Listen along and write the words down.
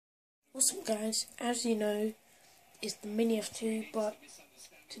What's up guys, as you know, it's the Mini F2, but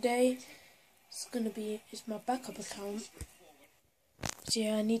today it's my backup account. So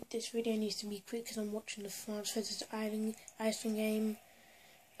yeah, this video needs to be quick because I'm watching the France vs Iceland game,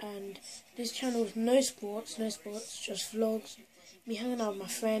 and this channel is no sports, just vlogs, me hanging out with my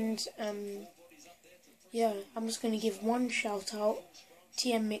friends, and yeah, I'm just going to give one shout out,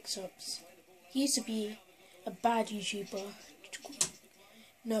 TM Mixups. He used to be a bad YouTuber,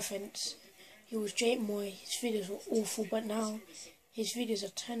 no offense. He was Jake Moy, his videos were awful, but now his videos are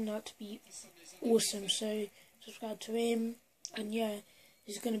turning out to be awesome, so subscribe to him. And yeah,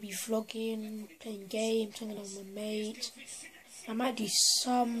 he's going to be vlogging, playing games, hanging out with my mates. I might do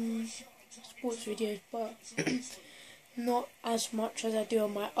some sports videos, but not as much as I do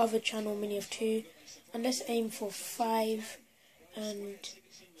on my other channel, Mini F2. And let's aim for 5 and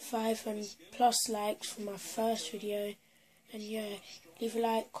plus likes for my first video. And yeah, leave a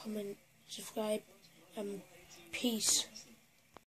like, comment, subscribe, and peace.